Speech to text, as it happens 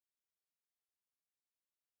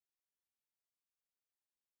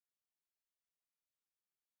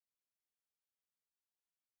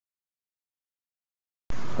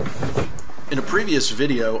In a previous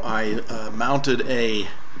video, I mounted a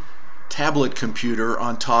tablet computer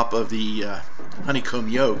on top of the Honeycomb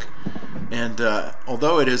Yoke, and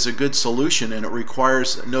although it is a good solution and it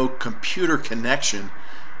requires no computer connection,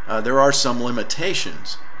 there are some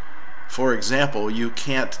limitations. For example, you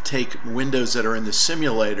can't take windows that are in the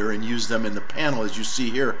simulator and use them in the panel, as you see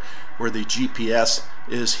here, where the GPS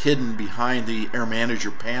is hidden behind the Air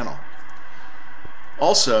Manager panel.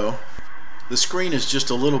 Also, the screen is just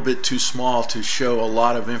a little bit too small to show a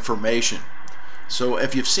lot of information. So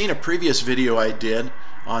if you've seen a previous video I did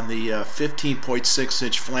on the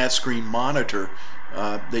 15.6-inch flat screen monitor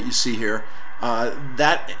that you see here,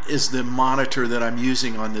 that is the monitor that I'm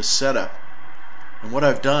using on this setup. And what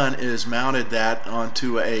I've done is mounted that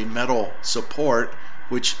onto a metal support,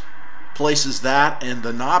 which places that and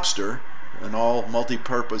the Knobster, an all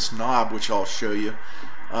multi-purpose knob, which I'll show you.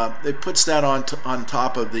 It puts that on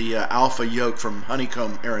top of the Alpha Yoke from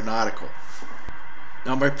Honeycomb Aeronautical.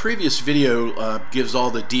 Now, my previous video gives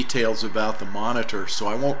all the details about the monitor, so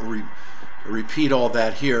I won't repeat all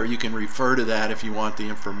that here. You can refer to that if you want the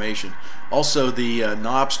information. Also, the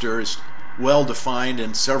Knobster is well defined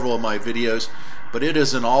in several of my videos, but it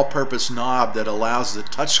is an all-purpose knob that allows the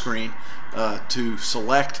touchscreen to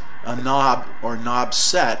select a knob or knob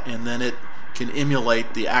set, and then it can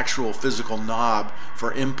emulate the actual physical knob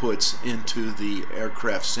for inputs into the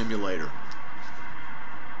aircraft simulator.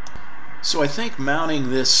 So I think mounting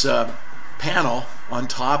this panel on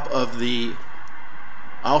top of the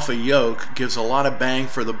Alpha Yoke gives a lot of bang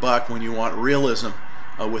for the buck when you want realism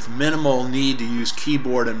with minimal need to use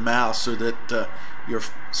keyboard and mouse, so that your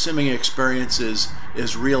simming experience is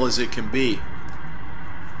as real as it can be.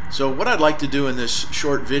 So what I'd like to do in this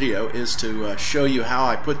short video is to show you how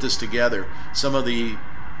I put this together. Some of the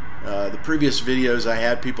previous videos I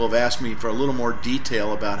had, people have asked me for a little more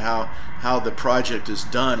detail about how the project is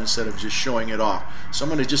done instead of just showing it off. So I'm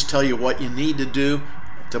going to just tell you what you need to do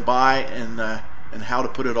to buy and how to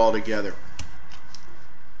put it all together.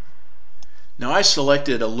 Now, I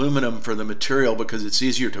selected aluminum for the material because it's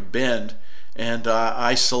easier to bend, and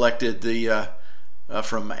I selected the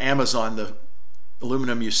from Amazon, the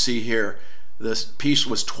aluminum you see here. This piece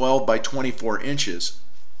was 12 by 24 inches.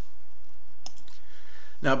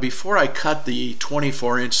 Now, before I cut the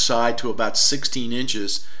 24-inch side to about 16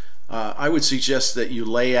 inches, I would suggest that you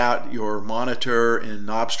lay out your monitor and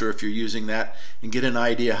Knobster, if you're using that, and get an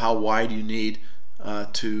idea how wide you need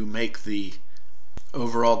to make the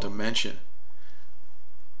overall dimension.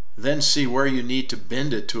 Then see where you need to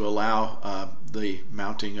bend it to allow the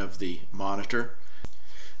mounting of the monitor.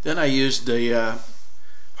 Then I used the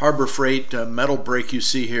Harbor Freight metal brake you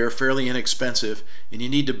see here, fairly inexpensive, and you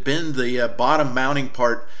need to bend the bottom mounting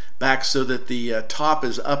part back so that the top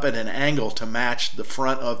is up at an angle to match the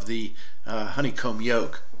front of the Honeycomb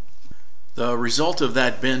Yoke. The result of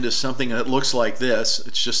that bend is something that looks like this.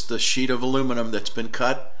 It's just a sheet of aluminum that's been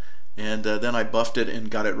cut, and then I buffed it and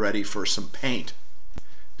got it ready for some paint.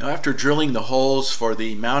 Now, after drilling the holes for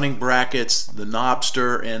the mounting brackets, the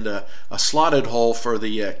Knobster, and a slotted hole for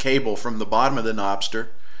the cable from the bottom of the Knobster,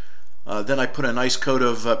 then I put a nice coat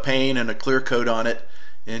of paint and a clear coat on it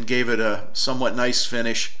and gave it a somewhat nice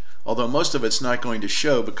finish, although most of it's not going to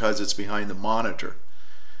show because it's behind the monitor.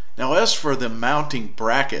 Now, as for the mounting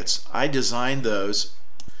brackets, I designed those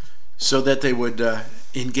so that they would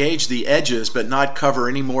engage the edges but not cover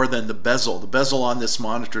any more than the bezel. The bezel on this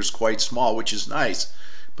monitor is quite small, which is nice,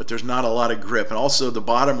 but there's not a lot of grip. And also the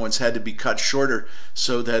bottom ones had to be cut shorter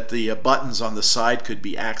so that the buttons on the side could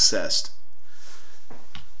be accessed.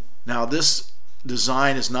 Now, this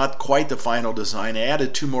design is not quite the final design. I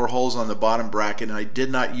added 2 more holes on the bottom bracket, and I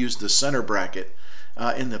did not use the center bracket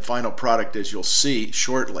in the final product, as you'll see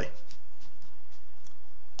shortly.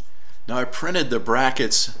 Now, I printed the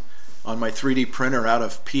brackets on my 3D printer out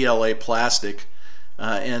of PLA plastic,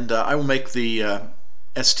 and I will make the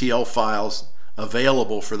STL files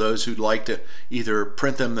available for those who'd like to either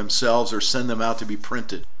print them themselves or send them out to be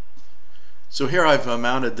printed. So here I've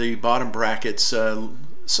mounted the bottom brackets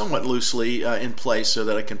somewhat loosely in place so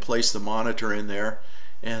that I can place the monitor in there,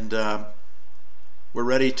 and we're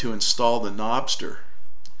ready to install the Knobster.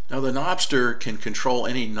 Now, the Knobster can control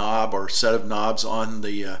any knob or set of knobs on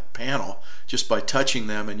the panel just by touching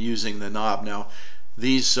them and using the knob. Now,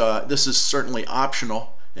 this is certainly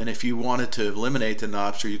optional, and if you wanted to eliminate the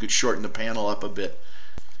Knobster, you could shorten the panel up a bit.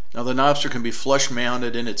 Now, the Knobster can be flush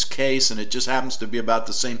mounted in its case, and it just happens to be about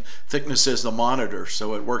the same thickness as the monitor,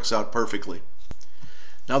 so it works out perfectly.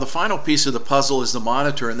 Now, the final piece of the puzzle is the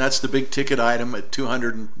monitor, and that's the big ticket item at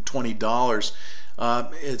 $220.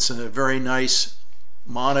 It's a very nice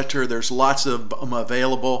monitor. There's lots of them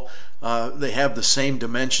available. They have the same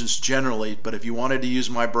dimensions generally, but if you wanted to use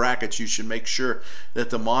my brackets, you should make sure that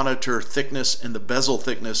the monitor thickness and the bezel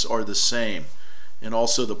thickness are the same, and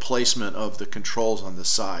also the placement of the controls on the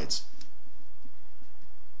sides.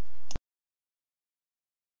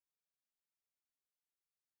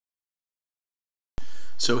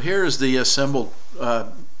 So here's the assembled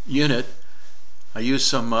unit. I used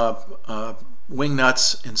some wing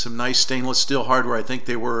nuts and some nice stainless steel hardware. I think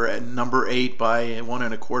they were at number 8 by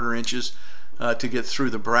 1¼ inches to get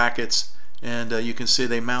through the brackets, and you can see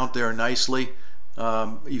they mount there nicely.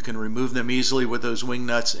 You can remove them easily with those wing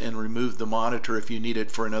nuts and remove the monitor if you need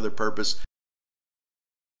it for another purpose.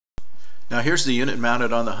 Now here's the unit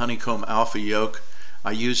mounted on the Honeycomb Alpha Yoke.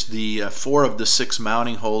 I used the 4 of the 6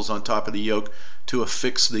 mounting holes on top of the yoke to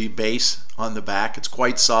affix the base on the back. It's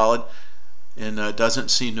quite solid and doesn't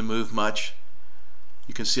seem to move much.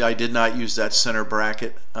 You can see I did not use that center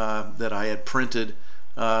bracket that I had printed.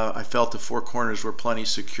 I felt the 4 corners were plenty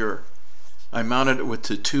secure. I mounted it with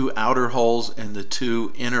the 2 outer holes and the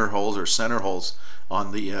 2 inner holes or center holes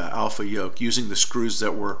on the Alpha Yoke using the screws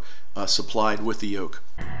that were supplied with the yoke.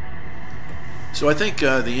 So I think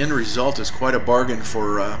the end result is quite a bargain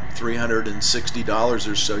for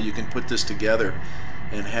 $360 or so. You can put this together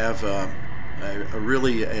and have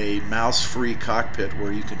really a mouse-free cockpit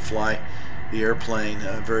where you can fly the airplane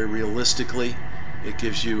very realistically. It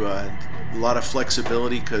gives you a lot of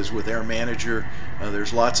flexibility because with Air Manager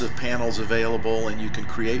there's lots of panels available, and you can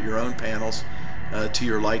create your own panels to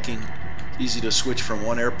your liking. Easy to switch from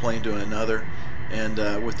one airplane to another, and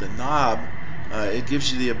with the knob it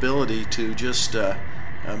gives you the ability to just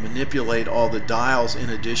manipulate all the dials in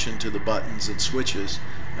addition to the buttons and switches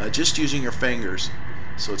just using your fingers,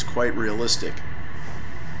 so it's quite realistic.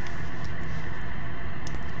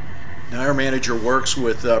 Now Air Manager works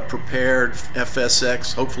with prepared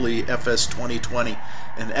FSX, hopefully FS 2020,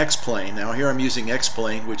 and X-Plane. Now here I'm using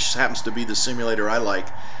X-Plane, which happens to be the simulator I like,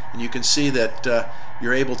 and you can see that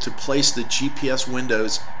you're able to place the GPS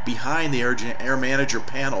windows behind the Air Manager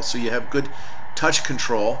panel, so you have good touch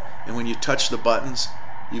control, and when you touch the buttons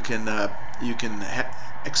you can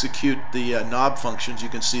execute the knob functions. You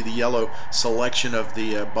can see the yellow selection of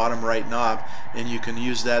the bottom right knob, and you can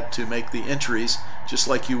use that to make the entries just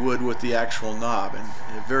like you would with the actual knob,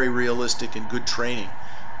 and very realistic and good training,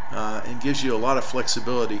 and gives you a lot of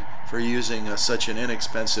flexibility for using such an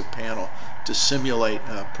inexpensive panel to simulate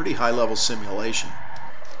pretty high level simulation.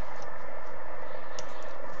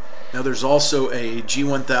 Now there's also a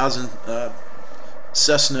G1000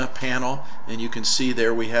 Cessna panel, and you can see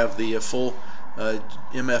there we have the full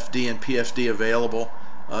MFD and PFD available,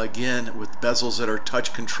 again with bezels that are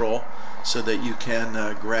touch control, so that you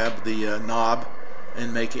can grab the knob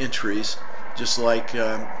and make entries just like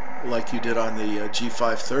you did on the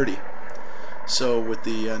G530. So with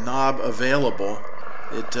the knob available,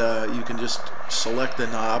 you can just select the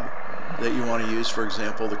knob that you want to use, for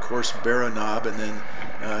example the coarse barrow knob, and then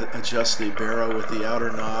adjust the barrow with the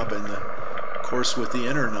outer knob and the coarse with the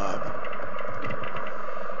inner knob.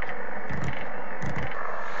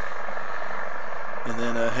 And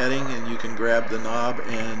then a heading, and you can grab the knob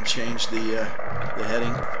and change the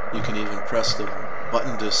heading. You can even press the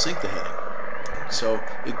button to sync the heading. So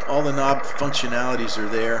all the knob functionalities are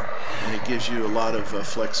there, and it gives you a lot of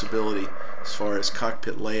flexibility as far as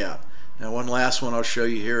cockpit layout. Now one last one I'll show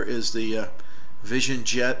you here is the Vision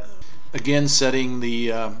Jet. Again, setting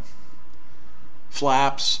the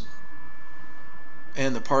flaps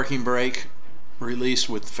and the parking brake release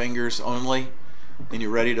with fingers only, and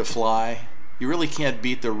you're ready to fly. You really can't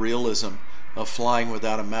beat the realism of flying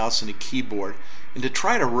without a mouse and a keyboard. And to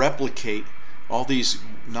try to replicate all these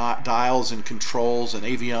dials and controls and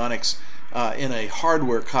avionics in a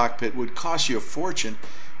hardware cockpit would cost you a fortune,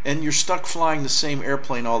 and you're stuck flying the same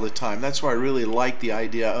airplane all the time. That's why I really like the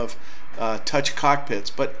idea of touch cockpits,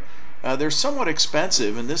 but they're somewhat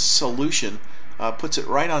expensive, and this solution puts it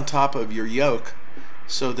right on top of your yoke,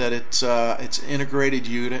 so that it's integrated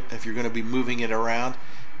unit if you're going to be moving it around,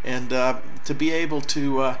 and to be able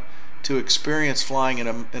to experience flying in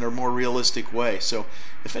a more realistic way. So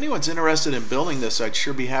if anyone's interested in building this, I'd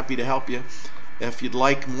sure be happy to help you. If you'd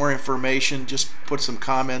like more information, just put some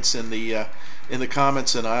comments in the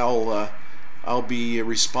comments, and I'll be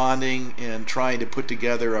responding and trying to put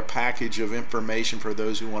together a package of information for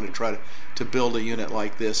those who want to try to build a unit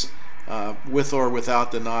like this, with or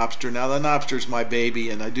without the Knobster. Now the Knobster's my baby,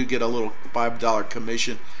 and I do get a little $5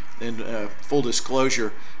 commission in full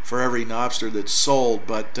disclosure for every Knobster that's sold,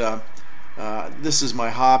 but this is my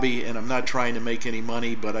hobby, and I'm not trying to make any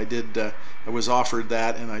money, but I was offered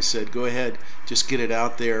that, and I said go ahead, just get it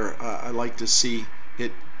out there. I like to see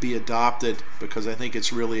it be adopted, because I think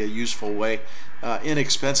it's really a useful way,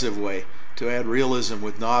 inexpensive way to add realism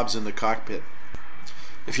with knobs in the cockpit.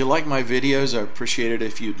 If you like my videos, I appreciate it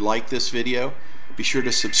if you'd like this video. Be sure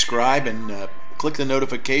to subscribe and click the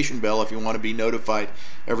notification bell if you want to be notified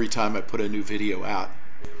every time I put a new video out.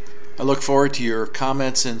 I look forward to your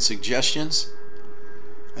comments and suggestions.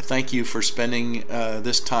 I thank you for spending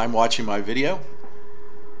this time watching my video,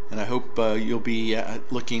 and I hope you'll be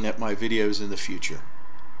looking at my videos in the future.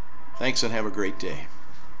 Thanks and have a great day.